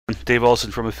Dave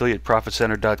Olson from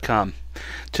AffiliateProfitCenter.com.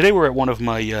 Today we're at one of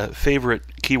my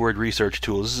favorite keyword research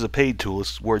tools. This is a paid tool.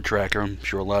 It's Word Tracker. I'm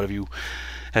sure a lot of you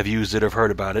have used it or have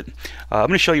heard about it. I'm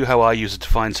going to show you how I use it to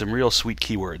find some real sweet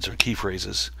keywords or key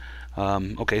phrases.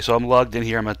 Okay, so I'm logged in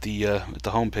here. I'm at the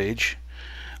home page.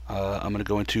 I'm going to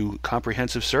go into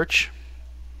comprehensive search.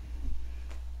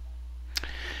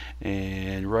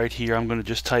 And right here I'm going to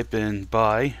just type in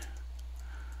buy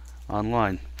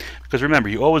online, because remember,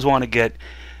 you always want to get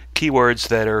keywords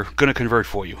that are going to convert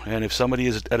for you. And if somebody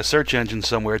is at a search engine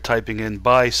somewhere typing in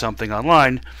buy something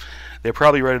online, they're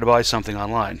probably ready to buy something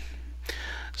online.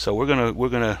 So we're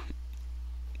gonna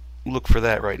look for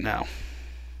that right now.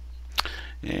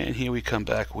 And here we come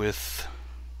back with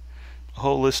a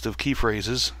whole list of key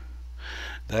phrases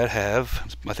that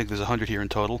have, I think there's 100 here in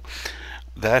total,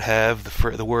 that have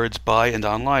the words buy and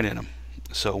online in them.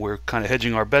 So we're kind of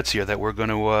hedging our bets here that we're going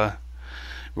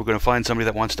to find somebody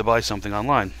that wants to buy something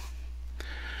online.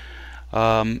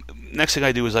 Next thing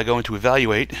I do is I go into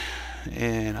evaluate,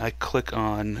 and I click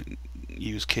on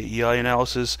use KEI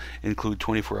analysis, include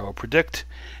 24-hour predict,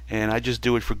 and I just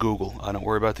do it for Google. I don't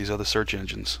worry about these other search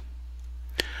engines.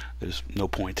 There's no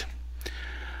point.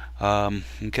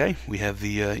 Okay, we have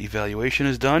the evaluation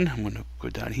is done. I'm going to go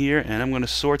down here and I'm going to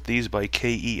sort these by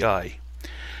KEI.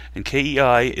 And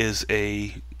KEI is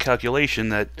a calculation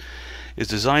that is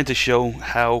designed to show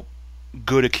how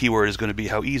good a keyword is going to be,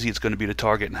 how easy it's going to be to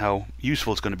target, and how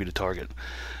useful it's going to be to target.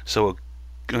 So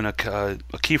a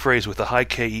key phrase with a high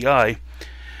KEI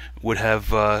would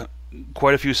have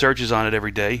quite a few searches on it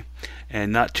every day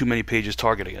and not too many pages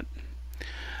targeting it.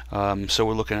 So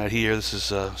we're looking at here, this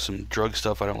is some drug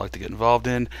stuff I don't like to get involved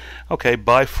in. Okay,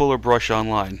 buy fuller brush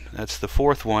online. That's the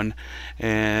fourth one,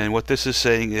 and what this is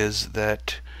saying is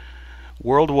that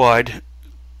worldwide,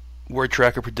 Word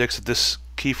Tracker predicts that this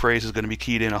key phrase is going to be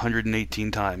keyed in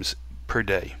 118 times per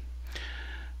day.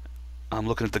 I'm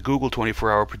looking at the Google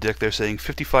 24-hour predict. They're saying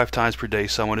 55 times per day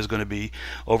someone is going to be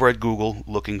over at Google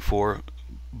looking for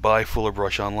buy fuller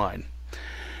brush online.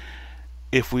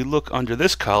 If we look under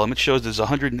this column, it shows there's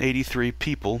 183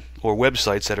 people or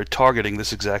websites that are targeting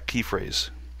this exact key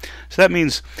phrase. So that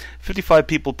means 55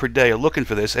 people per day are looking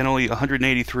for this, and only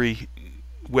 183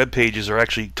 web pages are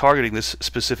actually targeting this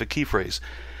specific key phrase.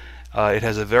 It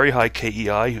has a very high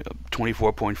KEI,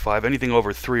 24.5. Anything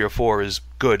over 3 or 4 is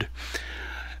good,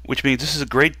 which means this is a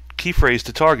great key phrase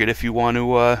to target if you want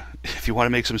to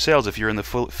make some sales. If you're in the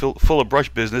fuller brush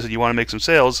business and you want to make some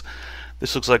sales,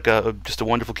 this looks like just a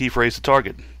wonderful key phrase to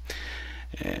target.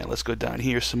 And let's go down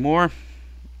here some more.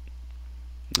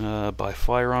 Buy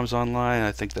firearms online.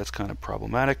 I think that's kind of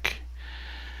problematic.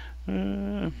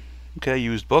 Okay,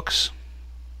 used books.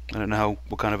 I don't know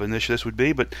what kind of a niche this would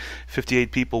be, but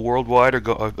 58 people worldwide are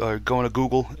going to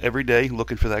Google every day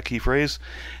looking for that key phrase,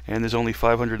 and there's only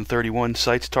 531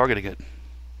 sites targeting it.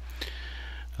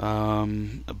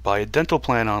 Buy a dental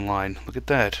plan online. Look at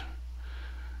that.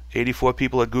 84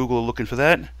 people at Google are looking for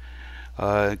that.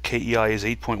 KEI is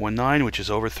 8.19, which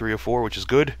is over 3 or 4, which is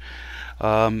good.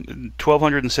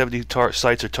 1,270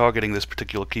 sites are targeting this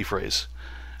particular key phrase.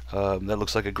 That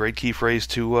looks like a great key phrase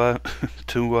to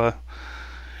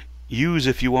use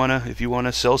if you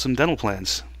wanna sell some dental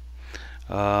plans.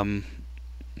 And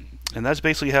that's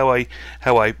basically how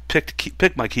I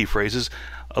pick my key phrases.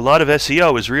 A lot of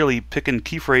SEO is really picking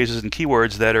key phrases and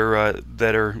keywords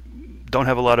that don't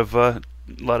have a lot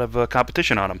of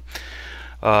competition on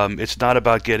them. It's not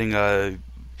about getting a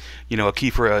key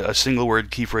for a single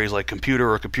word key phrase like computer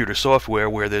or computer software,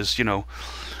 where there's a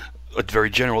very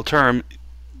general term.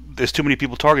 There's too many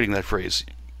people targeting that phrase.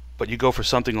 But you go for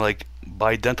something like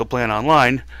buy dental plan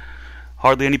online,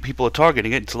 hardly any people are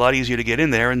targeting it. It's a lot easier to get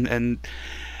in there, and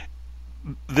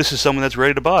this is someone that's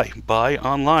ready to buy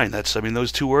online.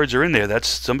 Those two words are in there. That's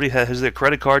somebody has their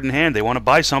credit card in hand. They want to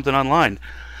buy something online.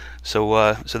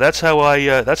 So that's how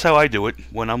I do it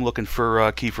when I'm looking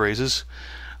for key phrases.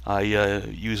 I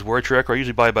use Word Tracker. I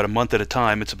usually buy about a month at a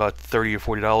time. It's about $30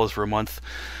 or $40 for a month,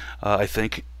 I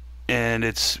think. And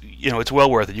it's well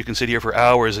worth it. You can sit here for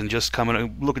hours and just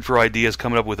looking for ideas,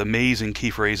 coming up with amazing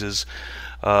key phrases.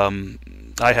 I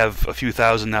have a few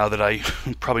thousand now that I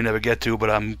probably never get to, but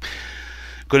I'm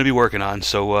going to be working on.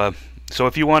 So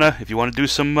if you wanna do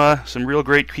some real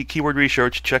great keyword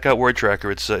research, check out Word Tracker.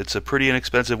 It's a pretty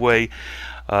inexpensive way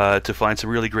to find some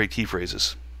really great key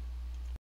phrases.